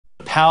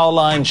power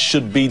lines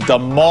should be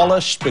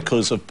demolished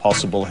because of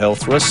possible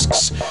health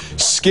risks.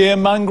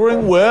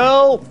 Scaremongering?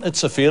 Well,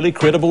 it's a fairly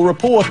credible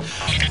report.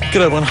 G'day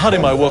everyone,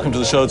 Harimo, welcome to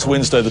the show. It's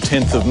Wednesday the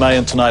 10th of May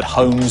and tonight,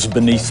 homes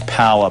beneath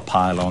power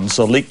pylons.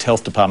 A leaked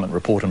Health Department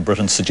report in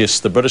Britain suggests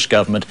the British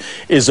government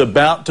is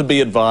about to be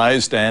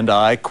advised, and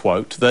I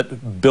quote,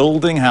 that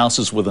building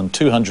houses within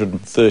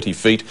 230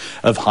 feet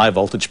of high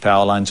voltage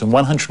power lines and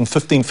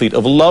 115 feet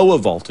of lower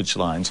voltage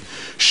lines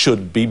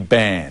should be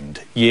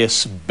banned.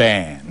 Yes,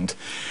 banned.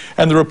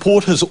 And the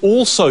report has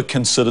also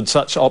considered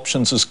such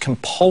options as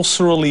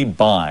compulsorily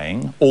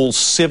buying all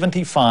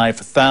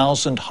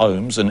 75,000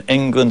 homes in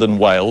England and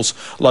Wales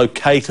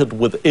located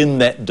within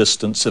that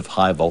distance of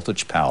high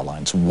voltage power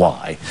lines.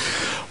 Why?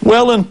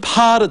 Well, in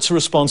part it's a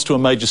response to a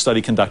major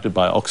study conducted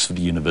by Oxford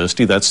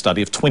University. That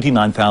study of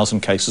 29,000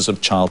 cases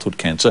of childhood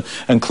cancer,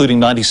 including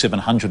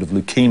 9,700 of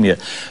leukemia,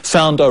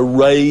 found a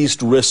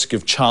raised risk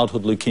of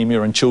childhood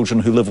leukemia in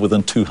children who live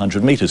within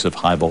 200 metres of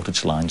high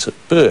voltage lines at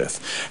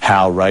birth.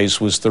 How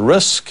raised was the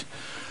risk?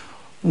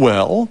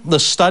 Well, the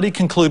study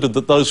concluded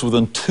that those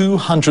within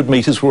 200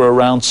 metres were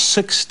around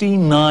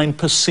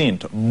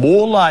 69%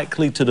 more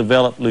likely to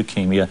develop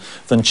leukemia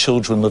than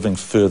children living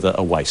further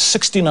away.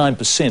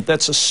 69%,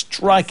 that's a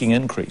striking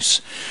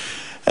increase.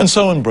 And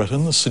so in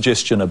Britain, the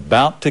suggestion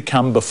about to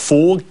come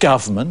before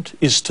government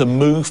is to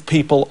move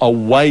people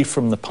away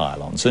from the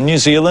pylons. In New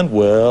Zealand,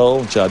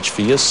 well, judge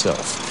for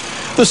yourself.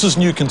 This is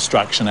new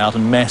construction out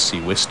in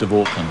Massey, west of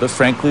Auckland, but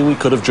frankly we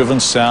could have driven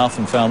south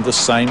and found the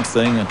same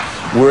thing, and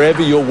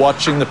wherever you're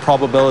watching, the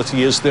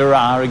probability is there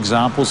are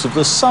examples of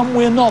this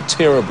somewhere not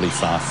terribly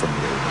far from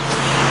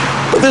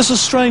you. But there's a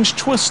strange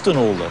twist in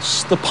all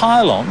this. The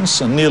pylons,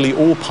 and nearly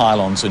all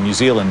pylons in New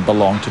Zealand,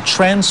 belong to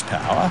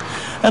Transpower,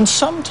 and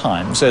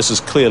sometimes, as is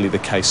clearly the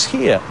case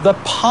here, the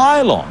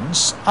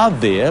pylons are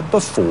there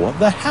before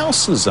the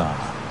houses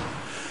are.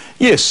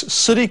 Yes,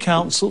 city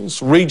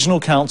councils, regional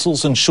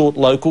councils and short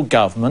local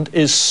government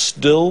is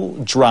still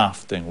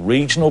drafting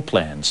regional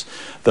plans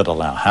that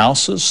allow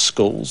houses,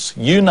 schools,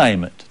 you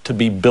name it, to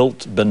be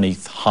built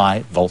beneath high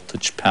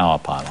voltage power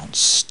pylons.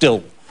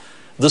 Still.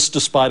 This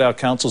despite our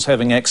councils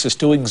having access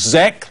to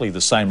exactly the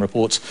same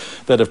reports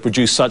that have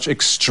produced such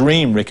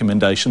extreme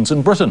recommendations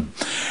in Britain.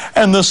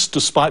 And this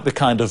despite the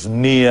kind of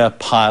near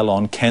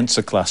pylon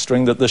cancer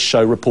clustering that this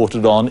show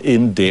reported on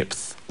in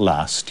depth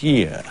last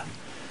year.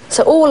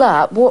 So all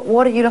up,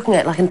 what are you looking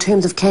at, like in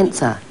terms of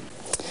cancer?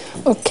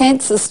 Well,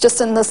 cancer's just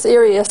in this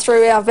area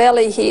through our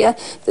valley here.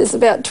 There's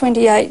about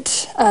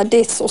 28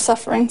 deaths or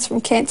sufferings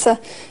from cancer,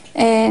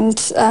 and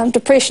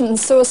depression and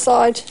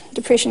suicide.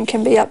 Depression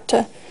can be up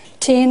to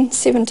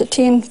 7 to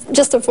 10,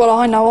 just of what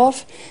I know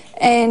of,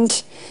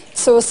 and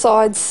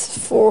suicides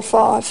 4 or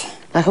 5.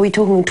 Like, are we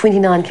talking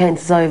 29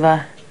 cancers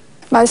over?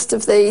 Most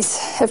of these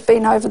have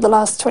been over the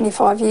last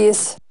 25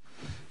 years.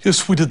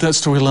 Yes, we did that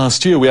story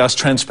last year. We asked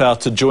Transpower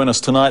to join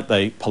us tonight.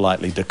 They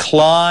politely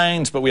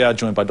declined, but we are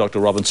joined by Dr.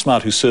 Robin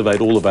Smart, who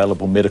surveyed all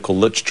available medical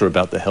literature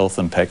about the health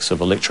impacts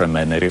of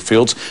electromagnetic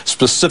fields,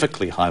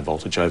 specifically high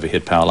voltage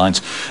overhead power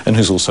lines, and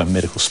who's also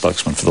medical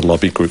spokesman for the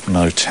lobby group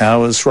No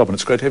Towers. Robin,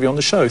 it's great to have you on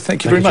the show.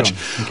 Thank you very much.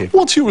 Thank you.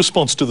 What's your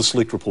response to this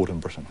leaked report in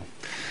Britain?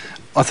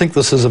 I think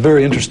this is a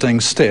very interesting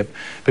step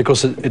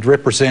because it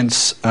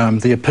represents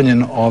the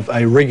opinion of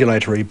a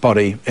regulatory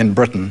body in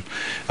Britain.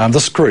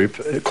 This group,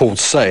 called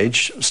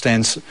SAGE,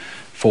 stands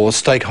for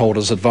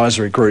Stakeholders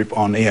Advisory Group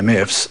on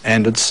EMFs,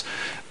 and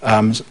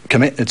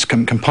it's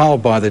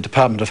compiled by the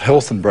Department of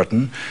Health in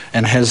Britain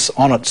and has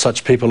on it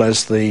such people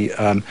as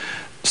the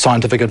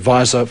scientific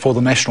advisor for the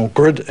National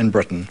Grid in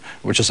Britain,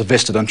 which is a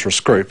vested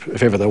interest group,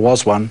 if ever there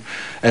was one,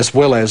 as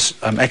well as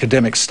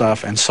academic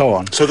staff and so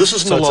on. So this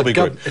isn't a lobby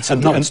group?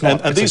 And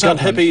these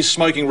aren't hippies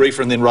smoking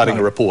reefer and then writing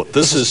a report?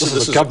 This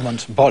is a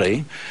government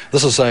body.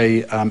 This is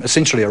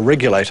essentially a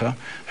regulator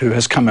who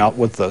has come out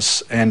with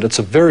this, and it's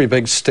a very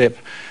big step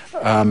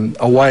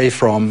away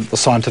from the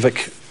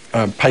scientific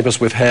papers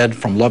we've had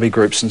from lobby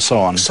groups and so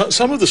on. So,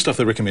 some of the stuff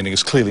they're recommending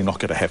is clearly not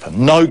going to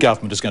happen. No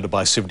government is going to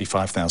buy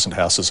 75,000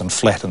 houses and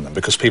flatten them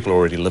because people are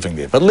already living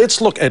there. But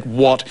let's look at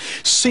what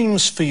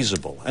seems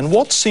feasible. And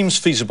what seems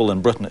feasible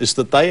in Britain is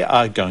that they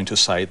are going to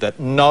say that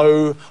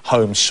no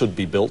homes should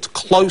be built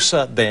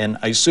closer than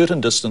a certain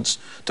distance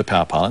to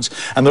power pylons.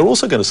 And they're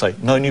also going to say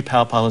no new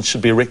power pylons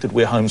should be erected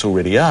where homes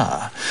already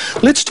are.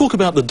 Let's talk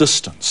about the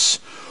distance.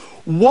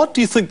 What do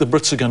you think the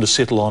Brits are going to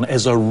settle on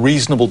as a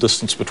reasonable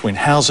distance between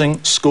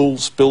housing,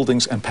 schools,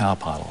 buildings and power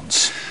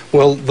pylons?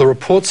 Well, the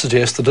report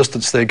suggests the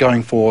distance they're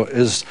going for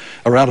is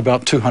around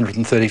about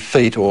 230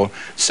 feet or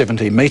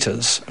 70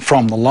 metres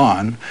from the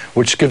line,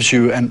 which gives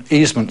you an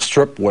easement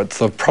strip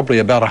width of probably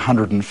about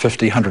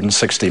 150,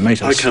 160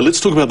 metres. OK, let's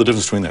talk about the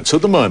difference between that. So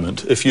at the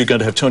moment, if you're going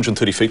to have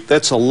 230 feet,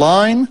 that's a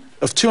line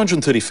of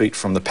 230 feet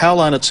from the power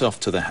line itself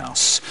to the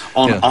house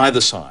on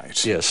either side.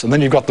 Yes, and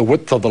then you've got the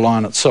width of the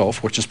line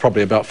itself, which is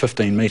probably about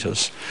 15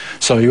 metres.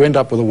 So you end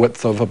up with a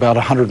width of about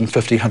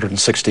 150,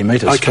 160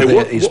 metres for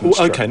their easement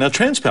strip. Okay, now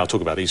Transpower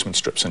talk about easement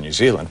strips in New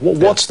Zealand.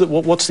 What's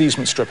the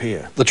easement strip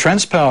here? The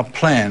Transpower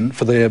plan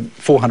for their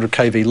 400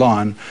 kV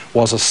line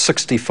was a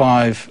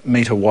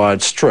 65-metre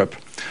wide strip.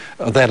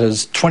 That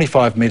is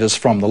 25 metres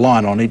from the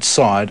line on each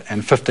side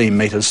and 15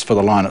 metres for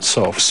the line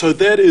itself. So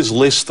that is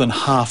less than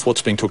half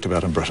what's being talked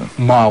about in Britain.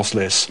 Miles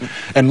less.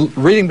 And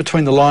reading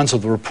between the lines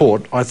of the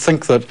report, I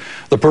think that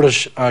the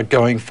British are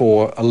going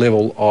for a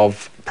level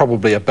of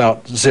probably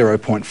about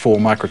 0.4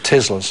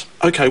 microteslas.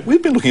 Okay,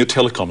 we've been looking at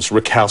telecoms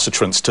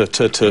recalcitrants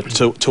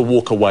to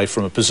walk away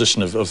from a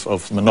position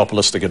of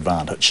monopolistic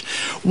advantage.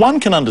 One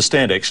can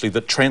understand, actually,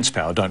 that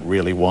Transpower don't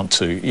really want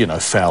to, you know,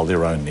 foul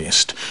their own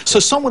nest. So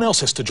someone else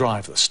has to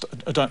drive this,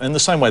 in the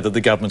same way that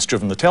the government's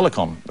driven the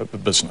telecom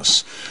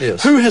business.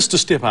 Yes. Who has to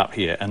step up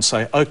here and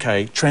say,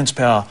 OK,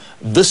 Transpower,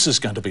 this is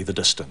going to be the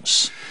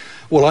distance?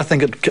 Well, I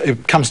think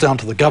it comes down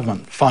to the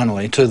government,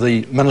 finally, to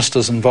the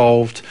ministers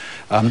involved,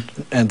 and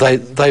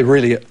they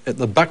really,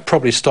 the buck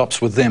probably stops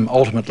with them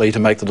ultimately to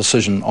make the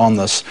decision on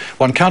this.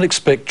 One can't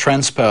expect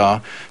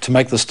Transpower to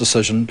make this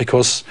decision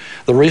because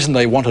the reason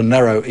they want a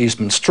narrow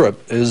easement strip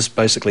is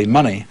basically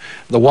money.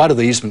 The wider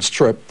the easement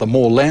strip, the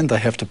more land they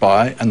have to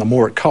buy and the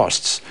more it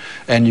costs.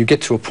 And you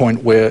get to a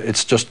point where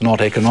it's just not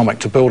economic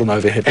to build an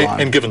overhead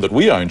line. And given that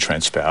we own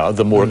Transpower,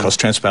 the more it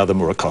costs Transpower, the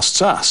more it costs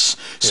us.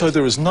 Yes. So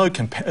there's no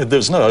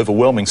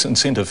overwhelming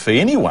incentive for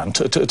anyone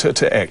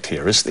to act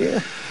here, is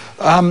there?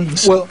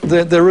 Well,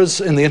 there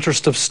is, in the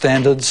interest of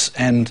standards,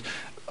 and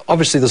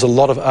obviously there's a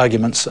lot of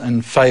arguments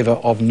in favour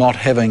of not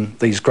having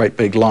these great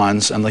big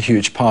lines and the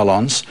huge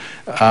pylons,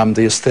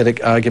 the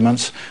aesthetic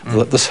argument,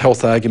 this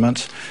health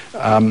argument.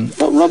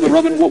 Well,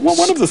 Robin,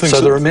 one of the things...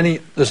 So there are many...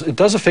 It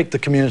does affect the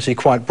community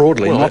quite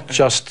broadly, not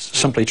just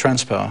simply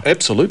Transpower.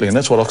 Absolutely, and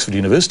that's what Oxford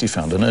University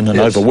found in an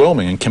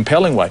overwhelming and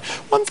compelling way.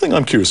 One thing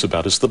I'm curious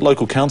about is that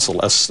local council,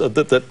 where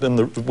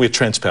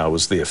Transpower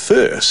was there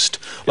first,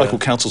 local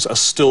councils are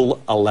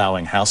still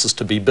allowing houses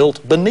to be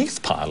built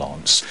beneath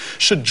pylons.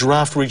 Should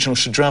draft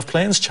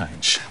plans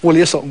change? Well,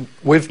 yes,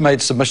 we've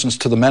made submissions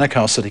to the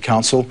Manukau City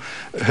Council,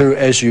 who,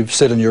 as you've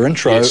said in your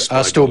intro,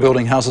 are still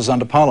building houses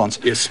under pylons.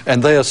 Yes.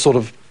 And they are sort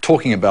of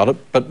talking about it,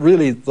 but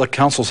really the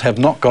councils have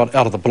not got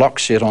out of the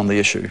blocks yet on the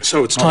issue.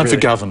 So it's time for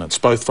governance,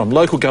 both from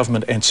local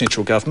government and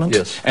central government,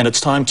 and it's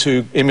time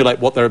to emulate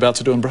what they're about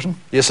to do in Britain?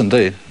 Yes,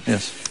 indeed,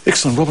 yes.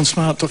 Excellent. Robin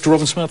Smart, Dr.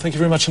 Robin Smart, thank you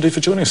very much indeed for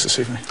joining us this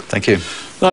evening. Thank you.